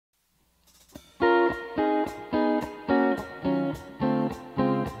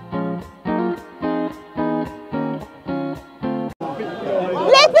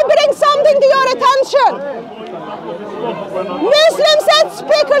attention. Muslims at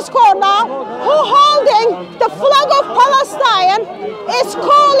Speaker's Corner who holding the flag of Palestine is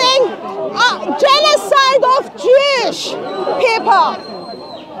calling a genocide of Jewish people.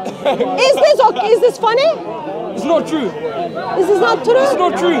 Is this okay? Is this funny? It's not true. This is not true? It's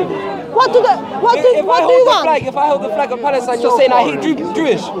not true. What do you want? If I hold the flag of Palestine, you're saying I hate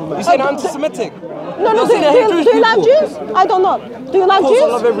Jewish. You're saying I'm anti-Semitic. No, do you love Jews? I don't know. Do you love Jews? I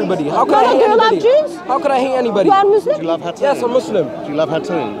love everybody. How could I hate anybody? Do you love Jews? How could I hate anybody? You are Muslim? Do you love Hatun? Yes, I'm Muslim. Do you love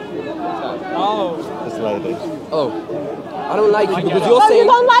Hatun? Oh. This lady. Oh. I don't like you because you're saying... you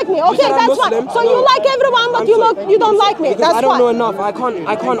don't like me. Okay, that's fine. So you like everyone, but you don't like me. That's fine. I don't know enough. I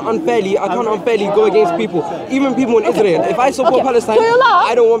can't unfairly go against people. Even people in Israel. If I support Palestine,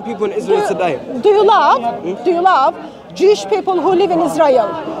 I don't want people in Israel to die. Do you love Jewish people who live in Israel?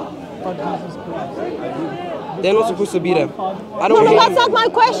 They're not supposed to be there. No, that's not my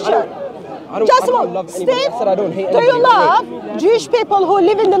question. Just a moment. Steve, do you love Jewish people who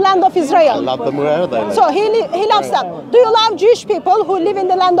live in the land of Israel? I love them wherever they live. So he loves them. Do you love Jewish people who live in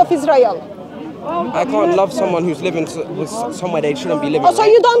the land of Israel? I can't love someone who's living somewhere they shouldn't be living. Oh, so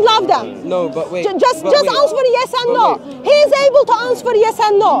you don't love them? No, but wait. Just answer yes and no. He is able to answer yes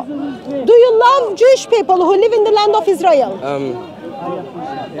and no. Do you love Jewish people who live in the land of Israel?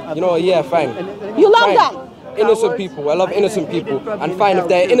 You know, yeah, fine. You love them? Innocent people. I love innocent people. And fine, if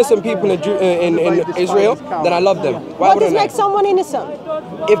they're innocent people in Israel, then I love them. What does make someone innocent?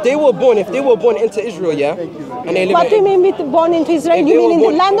 If they were born into Israel, yeah, and they live What do you mean with born into Israel? You mean in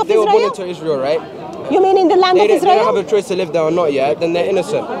the land of Israel? They were born into Israel, right? You mean in the land of Israel? They don't have a choice to live there or not, yeah, then they're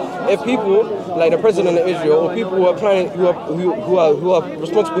innocent. If people like the president of Israel or people who are planning, who are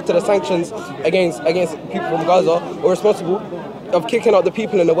responsible to the sanctions against people from Gaza or responsible of kicking out the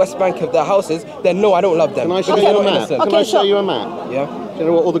people in the West Bank of their houses, then no, I don't love them. Can I show you a map? Can I show you a map? Yeah. Do you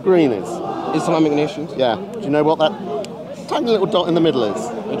know what all the green is? Islamic nations. Yeah. Do you know what that tiny little dot in the middle is?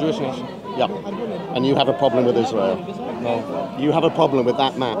 A Jewish nation. Yeah. And you have a problem with Israel? No. You have a problem with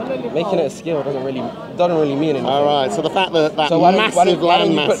that map? Making it a scale doesn't really mean anything. All right. So the fact that massive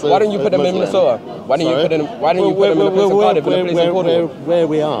landmass. Why don't you put them in Minnesota? Why don't you put them in a place of Cardiff and a place of Cornwall? Where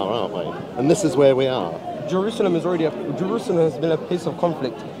we are, aren't we? And this is where we are. Jerusalem has been a place of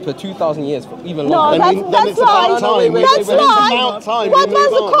conflict for 2,000 years, for even longer. No, that's right. That's right. What was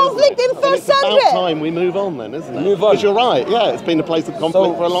the conflict in first century? It's about time we move on then, isn't it? Move on. Because you're right, yeah, it's been a place of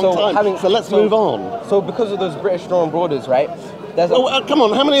conflict for a long time. So let's move on. So because of those British drawn borders, right? Come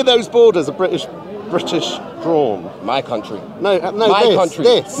on, how many of those borders are British drawn? My country. No, my country.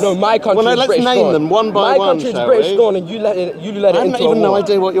 This. No, my country. Well, no, let's name them one by one. My country's British drawn, and you let it into a war. I have even no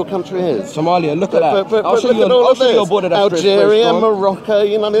idea what your country is. Somalia. Look at that. I'll show you your border. That's Algeria, Morocco.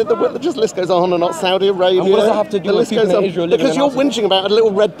 You know, the list goes on and on. Saudi Arabia. And what does that have to do with people in Israel living in Because you're whinging about a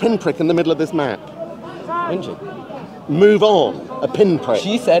little red pinprick in the middle of this map. Whinging. Move on. A pinprick.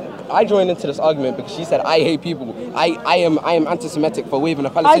 She said, I joined into this argument because she said I hate people. I am anti-Semitic for waving a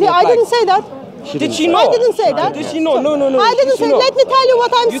Palestinian flag. I didn't say that. Did she not? I didn't say that. Did she not? No. I didn't say. Let me tell you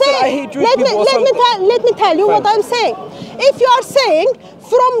what I'm saying. Said I hate Jewish people let me tell you what I'm saying. If you are saying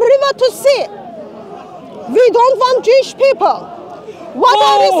from river to sea, we don't want Jewish people. What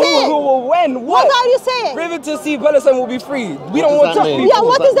are you saying? When? What are you saying? River to sea, Palestine will be free. We don't want Jewish people. Yeah,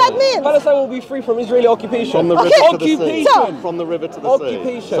 what does that mean? Palestine will be free from Israeli occupation. From the river to the sea. From the river to the sea.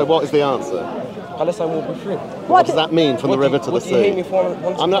 Occupation. So what is the answer? Palestine will be free. What does that mean, from the river to the sea? Do you hate me for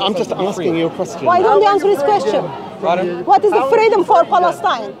I'm just asking you a question. Why don't you answer this question? Pardon? What is the freedom for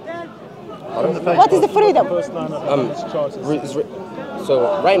Palestine? What is the freedom?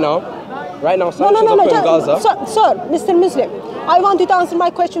 So right now, sanctions are put in Gaza. Sir, Mr. Muslim, I want you to answer my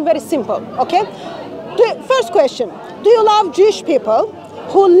question very simple, okay? First question, do you love Jewish people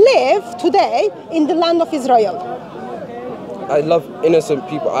who live today in the land of Israel? I love innocent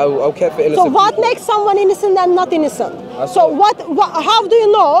people. I'll care for innocent people. So what makes someone innocent and not innocent? How do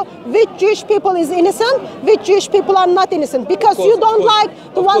you know which Jewish people is innocent, which Jewish people are not innocent? Because you don't like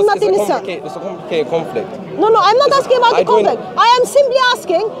the one not innocent. It's a complicated conflict. No, I'm not asking about the conflict. I am simply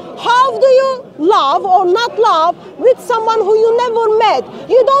asking, how do you love or not love with someone who you never met?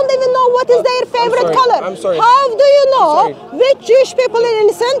 You don't even know what is their favorite color. I'm sorry. How do you know which Jewish people are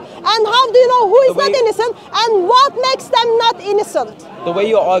innocent and how do you know who is not innocent and what makes them not innocent? The way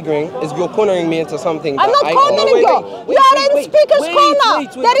you're arguing is you're cornering me into something. I'm not cornering you. You are in speaker's corner.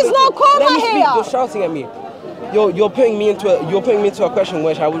 There is no corner here. You're shouting at me. you're putting me into a question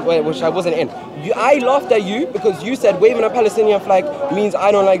which I wasn't in. I laughed at you because you said waving a Palestinian flag means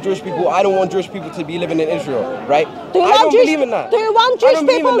I don't like Jewish people. I don't want Jewish people to be living in Israel, right? I don't believe in that. Do you want Jewish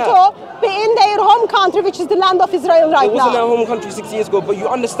people to be in their home country, which is the land of Israel right now? It wasn't their home country 6 years ago, but you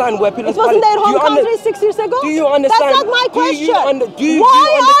understand where Palestine. It wasn't their home country 6 years ago? Do you understand? That's not my question. Why are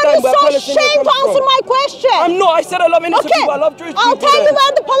you so ashamed to answer my question? I'm not. I said I love innocent people. I love Jewish people. I'll tell you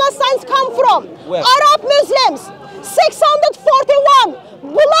where the Palestinians come from. Where? Arab Muslims. 641.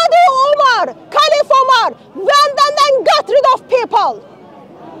 Bloody Umar, Caliph Umar, went and then got rid of people.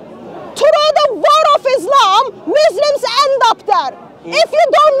 Through the war of Islam, Muslims end up there. If you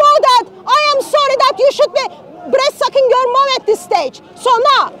don't know that, I am sorry that you should be breast sucking your mom at this stage. So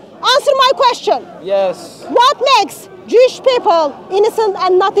now, answer my question. Yes. What makes Jewish people innocent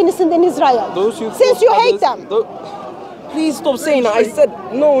and not innocent in Israel? Since you hate them. Please stop saying that. I said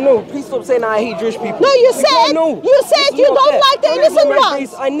no. Please stop saying that I hate Jewish people. No, you said you don't like the innocent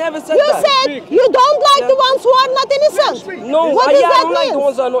ones. I never said you that. You said you don't like the ones who are not innocent. No, what does that I don't like the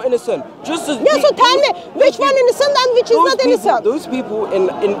ones that are not innocent. So tell me which one innocent and which is not innocent. Those people in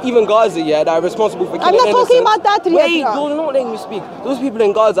even Gaza, that are responsible for killing innocents. I'm not talking about that yet. Wait, you're not letting me speak. Those people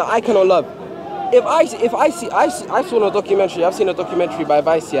in Gaza, I cannot love. I saw a documentary. I've seen a documentary by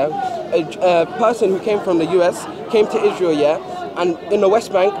Vice. A person who came from the US came to Israel. And in the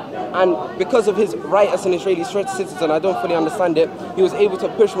West Bank, and because of his right as an Israeli citizen, I don't fully understand it, he was able to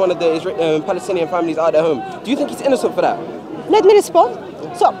push one of the Palestinian families out of their home. Do you think he's innocent for that? Let me respond.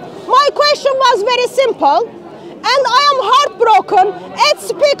 So, my question was very simple, and I am heartbroken at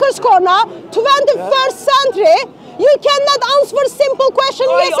Speaker's Corner, 21st century. You cannot answer simple question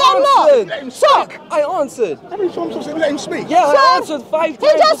yes or no. So I answered. How many times have I let him speak? Yeah, I answered 5 times. He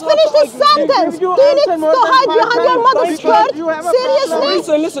just finished his sentence. Do you need to hide behind your mother's skirt?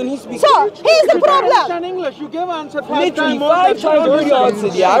 Seriously? Listen, he speaks. So here's the problem. English. You give answer literally 5 times. I already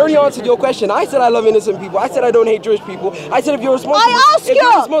answered. I already answered your question. I said I love innocent people. I said I don't hate Jewish people. I said if you're responsible. I ask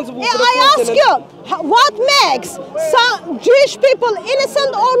you. What makes some Jewish people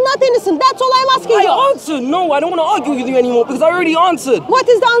innocent or not innocent? That's all I'm asking you. I answered. No, I don't want to argue with you anymore because I already answered. What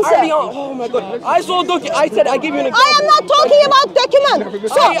is the answer? Oh my God. I saw a document. I said I gave you an example. I am not talking about document.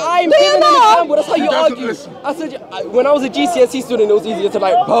 So, I'm giving an example. That's how you argue. I said when I was a GCSE student, it was easier to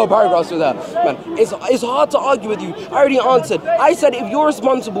like paragraphs with that. Man, it's hard to argue with you. I already answered. I said if you're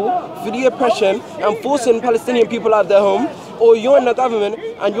responsible for the oppression and forcing Palestinian people out of their home, or you're in the government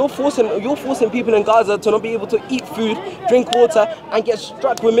and you're forcing people in Gaza to not be able to eat food, drink water, and get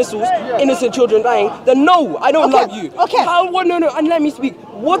struck with missiles, innocent children dying, then no, I don't love you. Okay. No, and let me speak.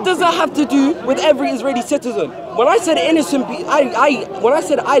 What does that have to do with every Israeli citizen? When I said innocent, when I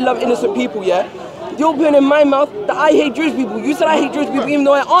said I love innocent people, you're putting in my mouth that I hate Jewish people. You said I hate Jewish people, even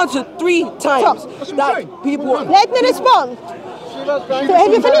though I answered 3 times that people. Let me respond.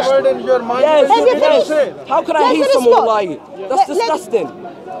 Have you finished? Yes. Have you finished? How could I hate someone like that's disgusting.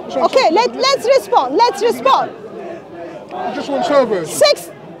 Okay, let's respond. Let's respond. You just want servers.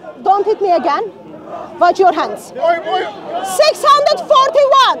 6. Don't hit me again. Watch your hands.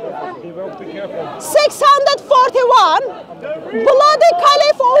 641. 641. Bloody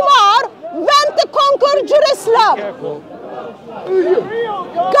Caliph Umar went to conquer Jerusalem.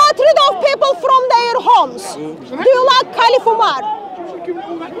 Got rid of people from their homes. Do you like Caliph Umar?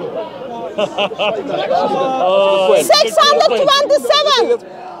 627.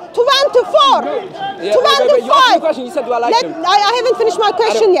 24. 25. You said, do I like him? I haven't finished my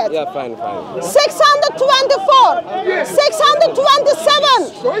question yet. Yeah, fine. 624.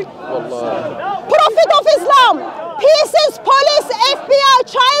 627. Prophet of Islam. Pieces, police, FBI,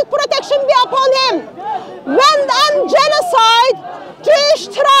 child protection be upon him. Went and genocide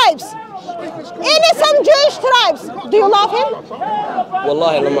Jewish tribes. Innocent Jewish tribes. Do you love him?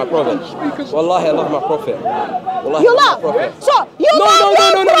 Wallahi, I love my prophet. Wallahi, I love my prophet. Wallahi, you love? So you love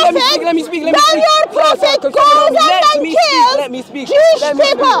your prophet? Let me speak. Then your prophet goes and kills Jewish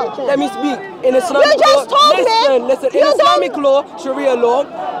people. Let me speak. In Islamic you just law, told listen. In Islamic law, Sharia law,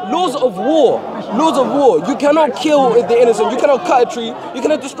 laws of war. You cannot kill the innocent. You cannot cut a tree. You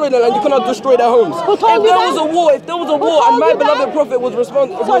cannot destroy their land. You cannot destroy their homes. Who told you that? If there was a war, and my beloved prophet was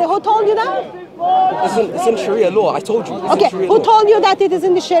responsible. Sorry, who told you that? It's in Sharia law. I told you. Okay, who told you that it is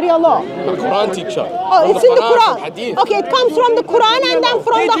in the Sharia law? The Quran teacher. Oh, it's in the Quran. Okay, it comes from the Quran and then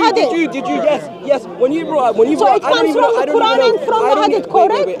from the Hadith. Did you? Yes. When you brought. So it comes from the Quran and from the Hadith,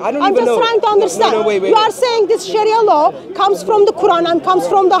 correct? I'm just trying to understand. No, wait. You are saying this Sharia law comes from the Quran and comes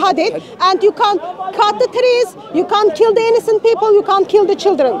from the Hadith, and you can't cut the trees, you can't kill the innocent people, you can't kill the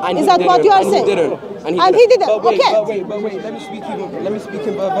children. Is that what you are saying? And he didn't. But wait, Okay. but wait. Let me speak even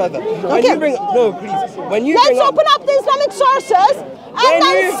further. When Okay. you bring no, please. When you Let's bring open up the Islamic sources and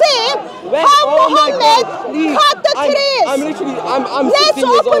then see how oh my Muhammad God, please. cut the trees. I'm literally, I'm Let's 16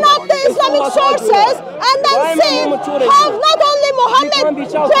 years open old. up the It's so Islamic hard to argue with sources that. and then Why am I see more mature than how you? not only can't be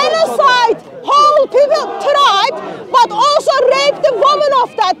Muhammad child genocide whole people tribe, but also rape the woman of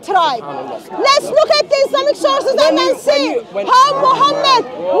that tribe. Let's look at the Islamic sources and then see how Muhammad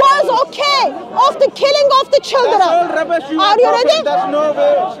was okay of the killing of the children. Are you ready?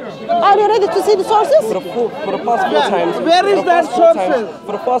 Are you ready to see the sources? For the past 4 times. Where is that sources?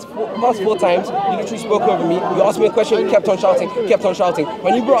 For the past 4 times, you literally spoke over me. You asked me a question, you kept on shouting.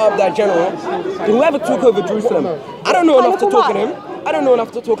 When you brought up that general, whoever took over Jerusalem, I don't know enough to talk to him. I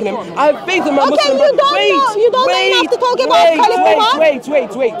have faith in my Muslim brother. You don't know enough to talk about Caliph Umar? Wait.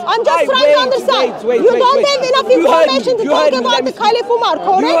 I'm just trying to understand. You don't have enough information to talk about the Caliph Umar,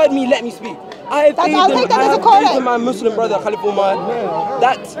 correct? You heard me, let me speak. I have faith in my Muslim brother Caliph Umar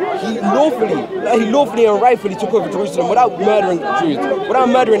that he lawfully and rightfully took over Jerusalem without murdering Jews, without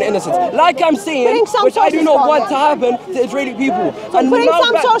murdering innocents. Like I'm saying, which I do not want to happen to Israeli people. So bring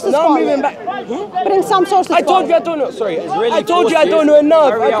some sources for me. Bring some sources. I told you I don't know. Sorry, I told you I don't know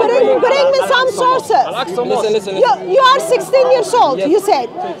enough. Bring me some sources. Listen. You are 16 years old. Yes. You said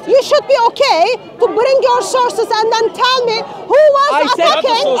you should be okay to bring your sources and then tell me who was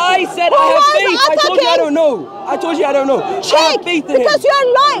attacking. I said I have faith. I told you I don't know. Check, I have faith in him. because you are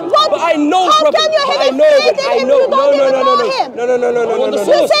lying. What? But I know. How can you have faith in him? You don't even know him. No.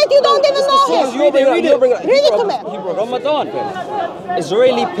 You said you don't even know him. Read it to me. Ramadan.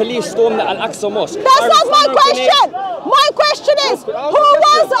 Israeli police stormed the Al-Aqsa Mosque. That's not my question. My question is, who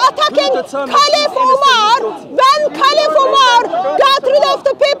was attacking Caliph Umar when Caliph Umar got rid of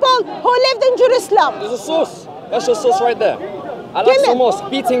the people who lived in Jerusalem? There's a source. That's your source right there. Give Al-Aqsa me. Mosque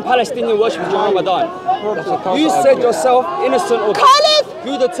beating Palestinian worshippers during Ramadan. You said yourself innocent or guilty. Caliph.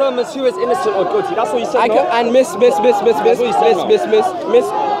 Who determines who is innocent or guilty? That's what you said. And miss. Are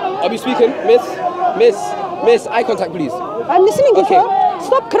we speaking? Miss, eye contact, please. I'm listening to Okay. you.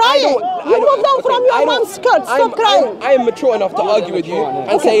 Stop crying. You moved on from your mom's skirt. Stop crying. I am mature enough to argue with you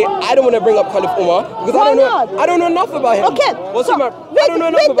and say I don't want to bring up Caliph Umar because Why not? I don't know enough about him. Okay. So, I don't know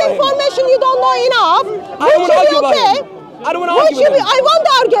enough with about the him. information you don't know enough, I don't want to argue about okay? him. I don't want to argue with him. I want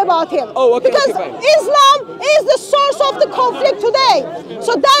to argue about him. Oh, okay, Because fine. Islam is the source of the conflict today.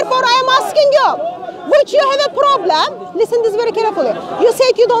 So therefore I am asking you, which you have a problem, listen this very carefully. You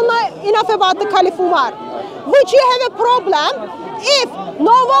said you don't know enough about the Caliph Umar. Which you have a problem if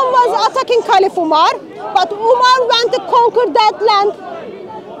no one was attacking Caliph Umar, but Umar went to conquer that land.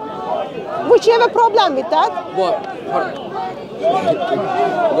 Which you have a problem with that? What?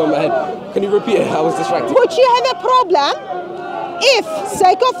 Go on my head. Can you repeat it? I was distracted. Would you have a problem if,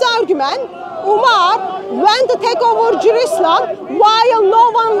 sake of the argument, Umar went to take over Jerusalem while no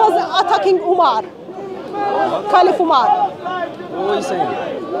one was attacking Umar? Caliph Umar. What are you saying?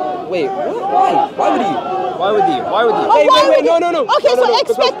 Wait, why? Why would he? Why would he? Oh, Wait, why would no. he? Okay, so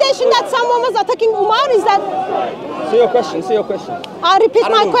expectation that someone was attacking Umar is that? Say your question. I repeat I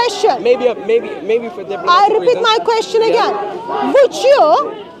don't my know. question. Maybe for different I repeat reasons. my question Yeah. again. Would you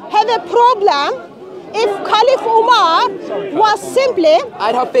have a problem if Caliph Umar was simply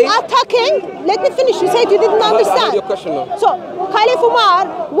I'd have faith. attacking? Let me finish. You said you didn't I heard understand. your question now. So Caliph Umar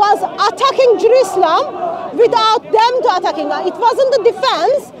was attacking Jerusalem without them to attacking. It wasn't the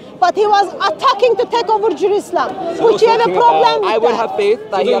defense, but he was attacking to take over Jerusalem. Would you have a problem with I would that? have faith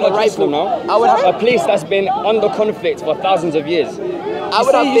that he had a right now. I would have A place that's been under conflict for thousands of years. I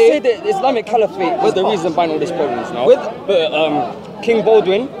would have You say faith. that Islamic Caliphate was the reason behind all these problems now. With- But King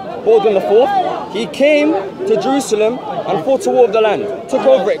Baldwin IV, he came to Jerusalem and fought a war of the land, took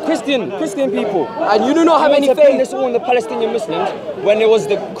over it. Christian people. And you do not have You any want to pin faith. this all on the Palestinian Muslims when it was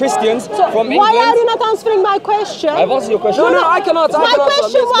the Christians from England. Why are you not answering my question? I've answered your question. No, I can answer. My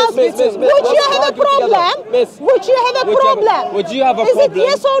question was, would you have a problem? Would you have a problem? Would you have a Is problem it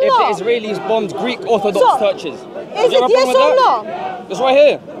yes or no? if the Israelis bombed Greek Orthodox So, churches? Is Would you it have a yes problem or with no? that? It's right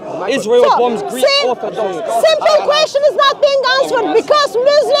here. Israel bombs Greek Orthodox. Simple question is not being answered because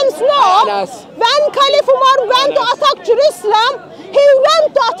Muslims know Anas. when Caliph Umar went to attack Jerusalem, he went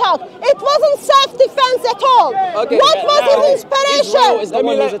to attack. It wasn't self-defense at all. Okay, What was his Israel inspiration? is the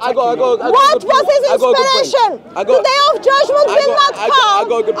one who's I go. attacking. What was his inspiration? The day of judgment will not come I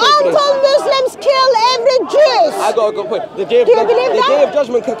got a good point for this. until Muslims kill every Jew. I got a good point. The day Do you believe that? the day of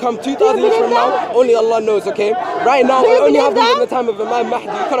judgment can come 2,000 years believe from now. that? Only Allah knows, okay? Right now, Do you it only believe happens in that? the time of Imam Mahdi.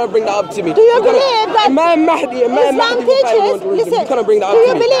 You cannot bring that up to me. Do you believe that Imam Mahdi Islam will fight teaches, everyone to reason. listen, You cannot bring that do up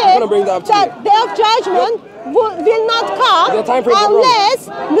you to me. You believe cannot bring that up to that me. day of judgment will not come Your time frame is wrong. unless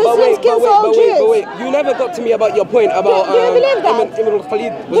Muslims kill all Jews. But wait, you never got to me about your point about Do you believe that? Ibn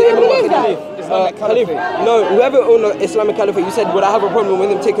Khalid. Do you believe that? Islamic Caliphate. No, whoever owned the Islamic Caliphate, you said, would I have a problem with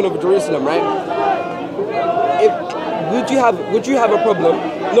them taking over Jerusalem, right? Would you have a problem?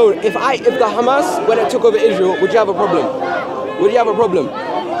 No, if the Hamas, when it took over Israel, would you have a problem? Would you have a problem?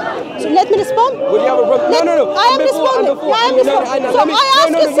 So let me respond. Would you have a problem? No. I am responding. I am responding. So I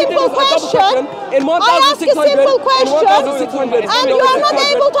ask a simple question. In 1600, and you are not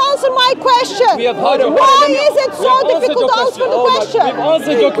able to answer my question. We have heard it. Why is it so difficult to answer the question? We've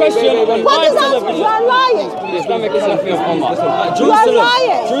answered your question on What live is answer? television. You are lying. The Islamic Caliphate of Omar. You are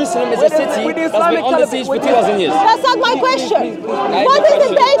lying. Jerusalem is a city that's been under siege for 2,000 years. That's not my question. What is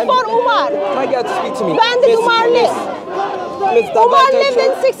the date for Umar? Can I get her to speak to me? When did Umar live? Umar lived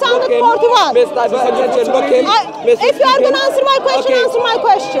in 641. Miss, divert attention, look him. If you are going to answer my question, Okay. answer my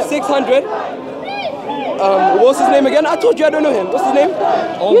question. 600. What's his name again? I told you I don't know him. What's his name?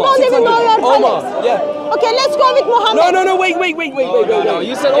 You don't even know your Omar. colleagues. Yeah. Okay, let's go with Muhammad. No, wait. No,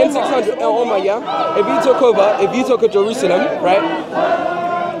 you said in Omar. 600. Omar, yeah. If you took over Jerusalem, right?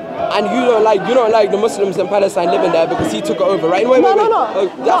 And you don't like the Muslims in Palestine living there because he took it over, right? Wait. No.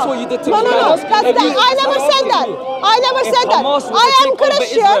 That's what you did to me. No. I never said that. I never said that. Hamas was I to am take over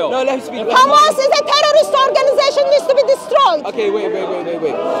Christian. Israel. No, let me speak. Hamas is a terrorist organization, needs to be destroyed. Okay, wait.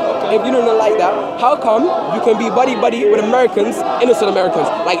 If you don't like that, how come you can be buddy with Americans, innocent Americans,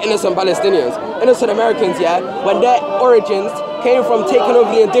 like innocent Palestinians, innocent Americans, yeah, when their origins came from taking over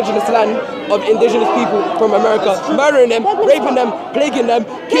the indigenous land of indigenous people from America, murdering them, raping them, plaguing them,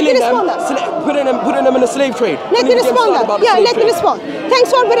 killing them, putting them in the slave trade. Let me respond that. Yeah, let me respond. Thanks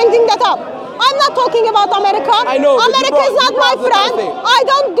for bringing that up. I'm not talking about America. I know. America is not my friend. I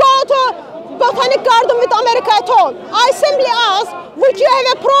don't go to Botanic Garden with America at all. I simply ask, would you have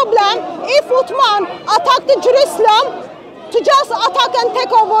a problem if Uthman attacked Jerusalem to just attack and take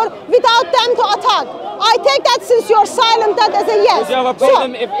over without them to attack? I take that since you're silent, that as a yes. Would you have a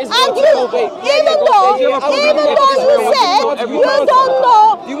problem if Israel and you, even though you said you don't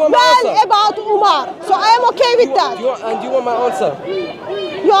know well about Umar, so I am okay with that. Do you want my answer?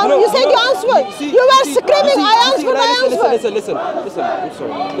 You said you answered. You were screaming, I answered. Listen. I'm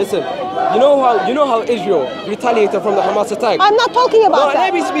sorry. Listen. You know how Israel retaliated from the Hamas attack? I'm not talking about that.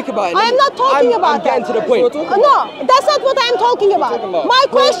 Let me speak about it. I am not talking about that. I'm getting to the point. No, that's not what I'm talking about. My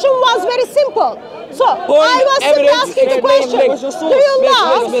question was very simple. So, I was simply asking the question, do you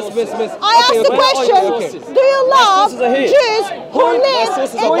love, I asked the question, do you love Jews who live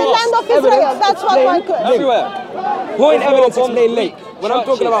in the land of Israel? That's what my question. Everywhere. Point, evidence, explain, link. When I'm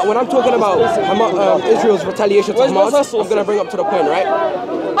talking about Israel's retaliation to Hamas, I'm going to bring up to the point, right?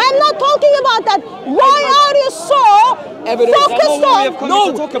 I'm not talking about that. Why are you so focused on?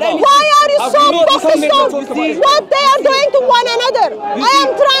 Why are you so focused on what they are doing to one another? I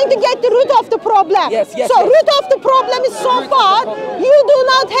am trying to get the root of the problem. So root of the problem is so far you do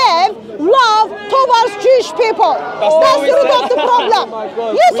not have love towards Jewish people. That's the root of the problem.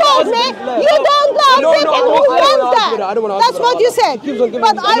 You told me you don't love people who want that. That's what you said.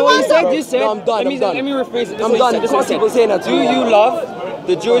 But I want to. I'm done. Let me rephrase it. I'm done. Because people saying that. Do you love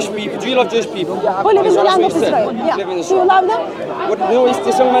the Jewish people? Do you love Jewish people? Who live in the land of Israel? Yeah. Do you love them? What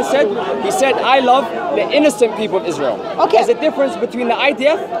this young man said? He said, I love the innocent people of Israel. Okay. There's a difference between the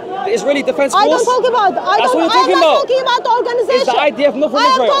IDF, the Israeli Defense Force. I don't talk about. I am not talking about the organization. Is the IDF not from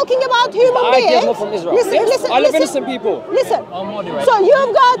Israel? I am talking about human beings. The IDF not from Israel. Listen. I love innocent people. Listen. So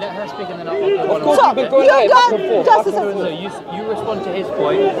you've got. Let her speak and then Of course, So you've been going you've got. back and forth. So you respond to his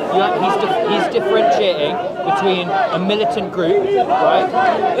point. He's differentiating between a militant group, right,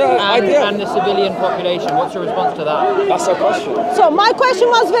 and the civilian population. What's your response to that? That's a question. So my question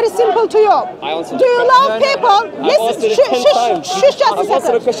was very simple to you. I answered Do you love the people? Listen, shush, just a I've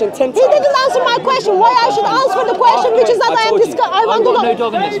answered the second. question 10 He times. didn't answer my question. Why I should answer the question, which is that I am discussing. I want to know. No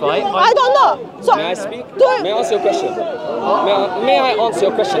dog in this fight. I don't know. So May I speak? May I answer your question? May I answer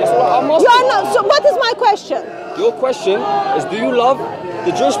your question? That's what I'm asking. you are not. So what is my question? Your question is, do you love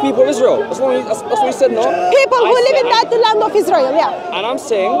the Jewish people of Israel? That's what you said, no? People who live in that land of Israel, yeah. And I'm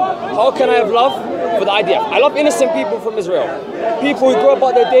saying, how can I have love for the IDF? I love innocent people from Israel. People who go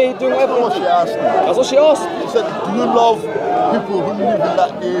about their day doing whatever. That's what she asked me. That's what she asked. She said, do you love people who live in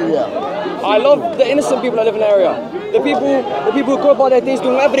that area? I love the innocent people that live in the area. The people who go about their days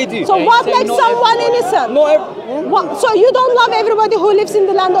doing whatever they do. So what makes someone innocent? So you don't love everybody who lives in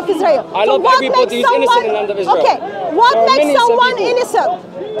the land of Israel? I love everybody who's innocent in the land of Israel. Okay, what makes someone innocent?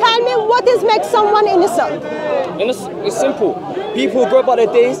 Tell me what makes someone innocent? It's simple. People who go about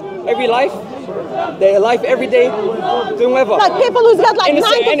their days, their life every day, doing whatever. Like people who's got like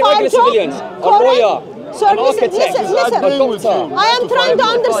innocent, 9 to 5 regular jobs? civilians, a lawyer, Sir, listen. I am trying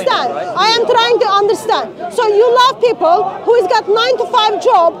to understand. So you love people who has got 9-to-5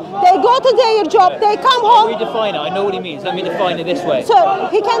 job, they go to their job, they come home. Let me define it, I know what he means. Let me define it this way. Sir,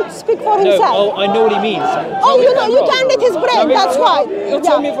 he can't speak for himself. No, I know what he means. Oh, you know, you can read his brain, that's why.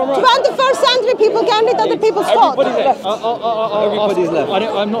 Tell me if I'm right. 21st century people can read other people's thoughts. Everybody's left.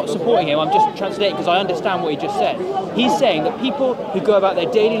 I'm not supporting him, I'm just translating because I understand what he just said. He's saying that people who go about their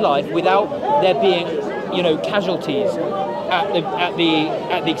daily life without there being, you know, casualties at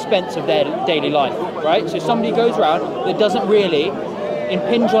the expense of their daily life, right? So somebody goes around that doesn't really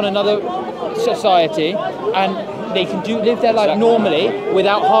impinge on another society, and they can live their life normally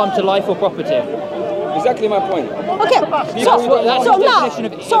without harm to life or property. Exactly my point. Okay, that's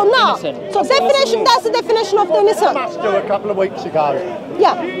the definition of the innocent. A couple of weeks ago.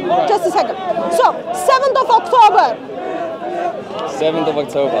 Yeah, just a second. So, 7th of October. 7th of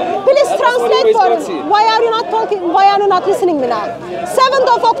October. Please translate for us. Why are you not talking? Why are you not listening me now? 7th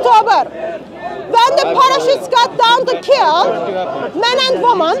of October. When the parachutes got down to kill men and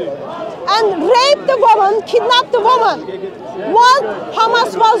women and rape the woman, kidnap the woman. What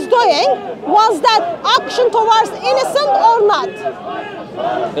Hamas was doing, was that action towards innocent or not?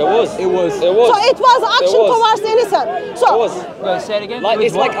 It was. So it was action towards innocent. So Wait, say it again.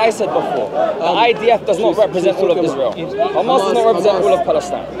 It's like I said before. The IDF does not represent all of Israel. Hamas does not represent all of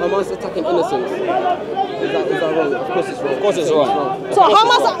Palestine. Hamas attacking innocents. Is that wrong? Of course it's wrong. Of course it's wrong. So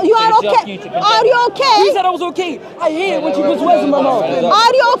Hamas, you are okay? Are you okay? He said I was okay. I hear it when she puts words in my mouth.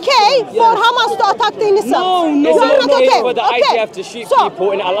 Are you okay for Hamas to attack the innocent? No. You are not okay. For the IDF to shoot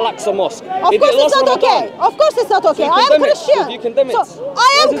people in Al-Aqsa Mosque. Of course it's not okay. Of course it's not okay. I am Christian. You condemn it. So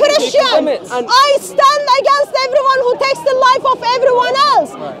I am Christian. I stand against everyone who takes the life of everyone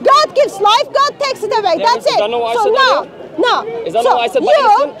else. God gives life, God takes it away. That's it. So now, is that not what I said?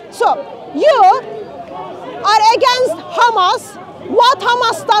 you are against Hamas. What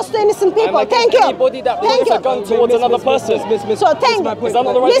Hamas does to innocent people. Thank you. Anybody that points a gun towards another person. So thank you. Is that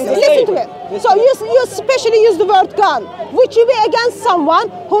not the right thing to say? Listen to me. So you especially use the word gun. Would you be against someone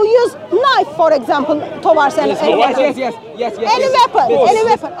who use knife, for example, towards any weapon? Yes. Any weapon. Okay.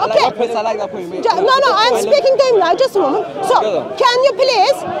 I like that point. No, I'm speaking to him now, just a moment. So, can you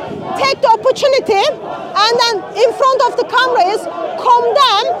please take the opportunity and then in front of the cameras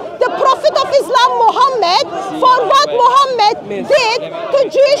condemn the Prophet of Islam, Muhammad, for what Muhammad did to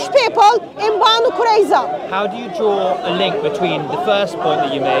Jewish people in Banu Qurayza? How do you draw a link between the first point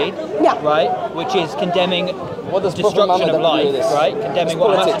that you made, right, which is condemning destruction of life, right, condemning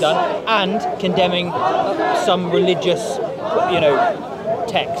what Hamas has done, and condemning some religious,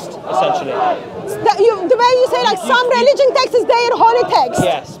 text, essentially? The way you say, like, some religion text is their holy text.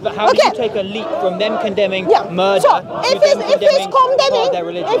 Yes, but how do you take a leap from them condemning murder so if he's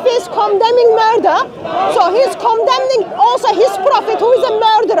condemning murder, so he's condemning also his prophet who is a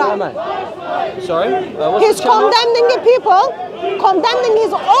murderer. Sorry? He's condemning the people, condemning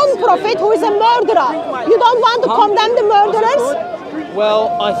his own prophet who is a murderer. You don't want to condemn the murderers?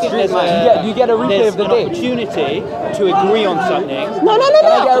 Well, I think there's you get a replay of the day. Opportunity to agree on something. No.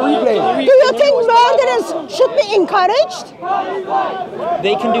 get a replay? Do you think murderers should be encouraged?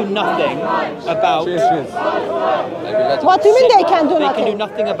 They can do nothing about... What do you mean they can do nothing? They can do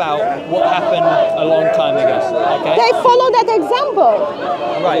nothing about what happened a long time ago. Okay? They follow that example.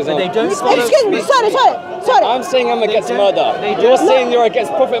 Right, but they don't follow... Excuse me, sorry. I'm saying I'm against murder. You're saying you're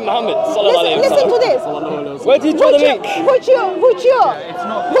against Prophet Muhammad. Listen to this. Where do you draw the link? Would you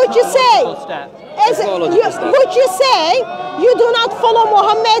say you do not follow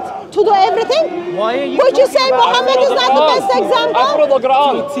Muhammad to do everything? Why are you? Would you say Muhammad is not the best example? I follow the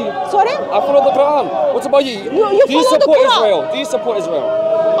Quran. Sorry? I follow the Quran. What about you? Do you support Israel? Do you support Israel?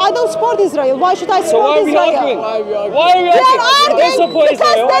 I don't support Israel. Why should I support Israel? Why are we arguing? Why are we arguing?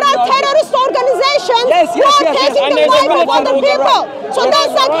 Because there are terrorist organizations who are taking the life of other people. So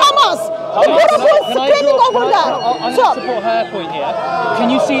that's like Hamas. The group who is screaming over there. I'm going to support her point here.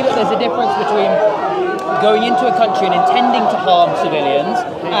 Can you see that there's a difference between going into a country and intending to harm civilians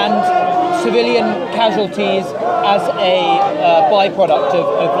and civilian casualties as a byproduct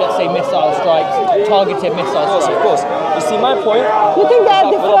of, let's say, missile strikes, targeted missile strikes? Of course. You see my point? You think they are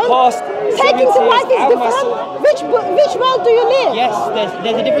different? Taking the life is years, different? Which world do you live? Yes,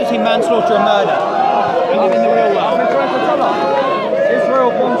 there's a difference between manslaughter and murder. We live in the real world.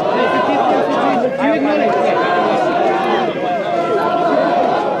 Israel bombs. Do you acknowledge it?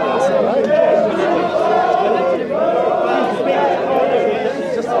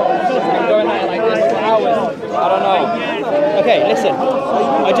 I don't know. Okay, listen.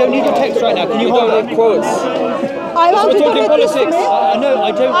 I don't need your text right now. Can you hold it? Quotes. I want you to read this to me. No,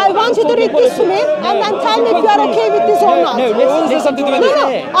 I don't. I want you to read this to me and then tell me if you are okay with this or not. No, listen to me.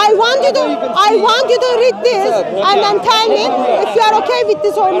 I want you to read this and then tell me if you are okay with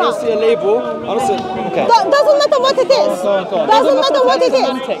this or I don't not. see a label. I don't see. Okay. Doesn't matter what it is. Doesn't matter what it is.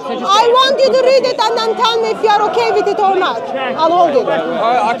 I want you to read it and then tell me if you are okay with it or not. I'll hold it.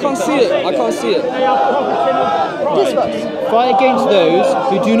 I can't see it. I can't see it. This verse. Fight against those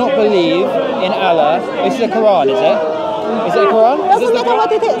who do not believe in Allah. This is the Quran, is it? Is it the Quran? Doesn't matter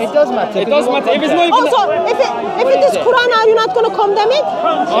what it is. It does matter. It does matter. If it's not even. Also, if it is Quran, are you not going to condemn it?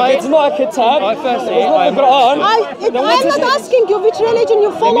 If it's not a kitab. Firstly, it's not the Quran. I am not asking you which religion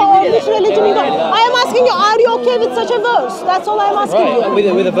you follow or which religion you don't. I am asking you, are you okay with such a verse? That's all I am asking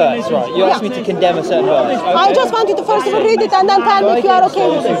you. With a verse, right? You asked me to condemn a certain verse. Okay. I just want you to first of all read it and then tell me if you are okay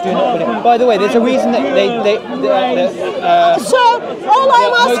with it. Do not believe. By the way, there's a reason that So, all I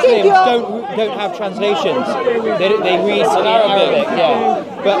am asking Muslims you... don't have translations. They read in Arabic.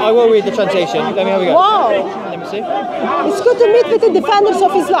 Yeah, but I will read the translation. Let me have a go. Wow. Let me see. It's good to meet with the defenders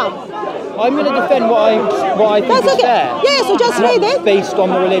of Islam. I'm going to defend what I think That's is okay. fair. Yeah, so just read it. Based on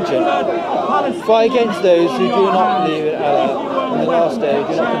the religion. Fight against those who do not believe in Allah. On the last day,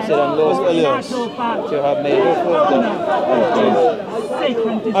 do not consider unlawful to have made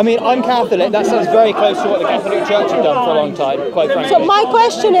I mean, I'm Catholic. That sounds very close to what the Catholic Church have done for a long time, quite frankly. So my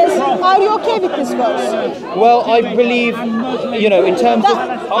question is, are you okay with this verse? Well, I believe, in terms of...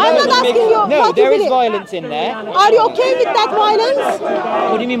 I'm not asking you No, what you there is believe. violence in there. Are you okay with that violence?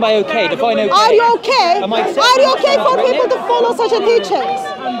 What do you mean by okay? Define okay. Are you okay? Am I Are you okay for people to follow such a teachings?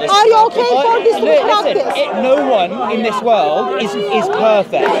 Are you okay for this to be practiced? No one in this world is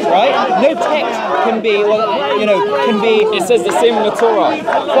perfect, right? No text can be, can be... It says the same in the Torah.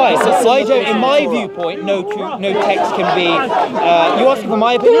 Fine, so I don't, in my viewpoint, no text can be... you asking for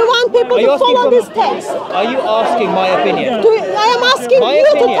my Do opinion? you want people to follow this text? Are you asking my opinion? I am asking My you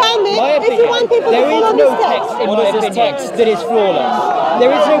opinion. to tell me My if you want people to There is follow no this text. text in my opinion that is flawless.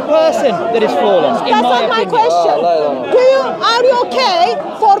 There is no person that is flawless in That's my not my opinion. question. Are you okay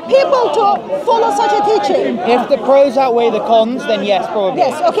for people to follow such a teaching? If the pros outweigh the cons, then yes, probably.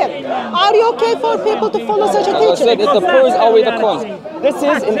 Yes, okay. Are you okay for people to follow such a I teaching? said if the pros outweigh the cons. This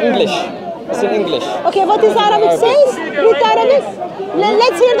is in English. It's in English. Okay, what is Arabic says? Read Arabic.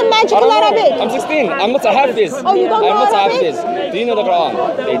 Let's hear the magical Arabic. I'm 16. I'm not a Hafiz. Oh, you don't know I'm not Arabic? a Hafiz. Do you know the Quran?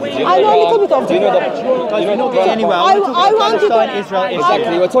 I know a little bit of Do you know the Quran? Anyway, I want you to... Palestine, Israel,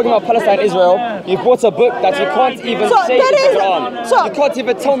 Exactly. We're talking about Palestine, Israel. You brought a book that you can't even So say there is is... the Quran. So, You can't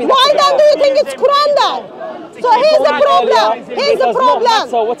even tell me why that's then the do Quran. you think it's Quran then? So here's the problem. Here's the It does not problem.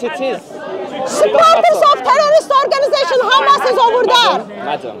 matter what it is. Supporters of terrorist organization Hamas is over there.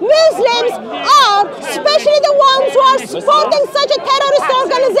 Madam. Muslims are, especially the ones who are supporting such a terrorist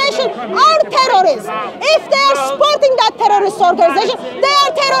organization, are terrorists. If they are supporting that terrorist organization, they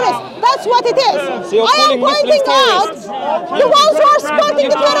are terrorists. That's what it is. So you're I am calling Muslims pointing out terrorists? the ones who are supporting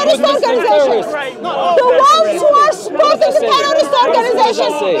the terrorist organization. The ones who are supporting the terrorist organization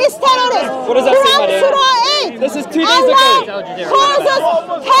is terrorists. What does that say, Quran madam? Surah 8. This is 2 days Allah ago. causes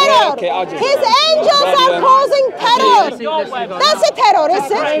terror. Yeah, okay, Al Jazeera. His angels are causing terror. That's a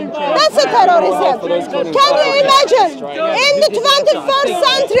terrorism. That's a terrorism. Can you imagine? In the 21st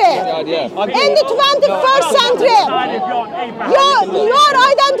century, in the 21st century, you are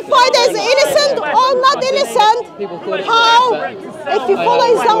identified as innocent or not innocent. How? If you follow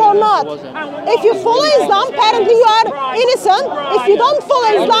Islam or not. If you follow Islam, apparently you are innocent. If you don't follow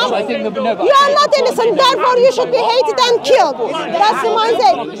Islam, you are not innocent. Therefore, you should be hated and killed. That's the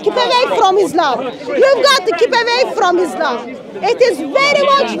mindset. Keep away from Islam. You've got to keep away from Islam. It is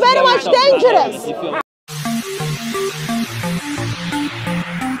very much dangerous.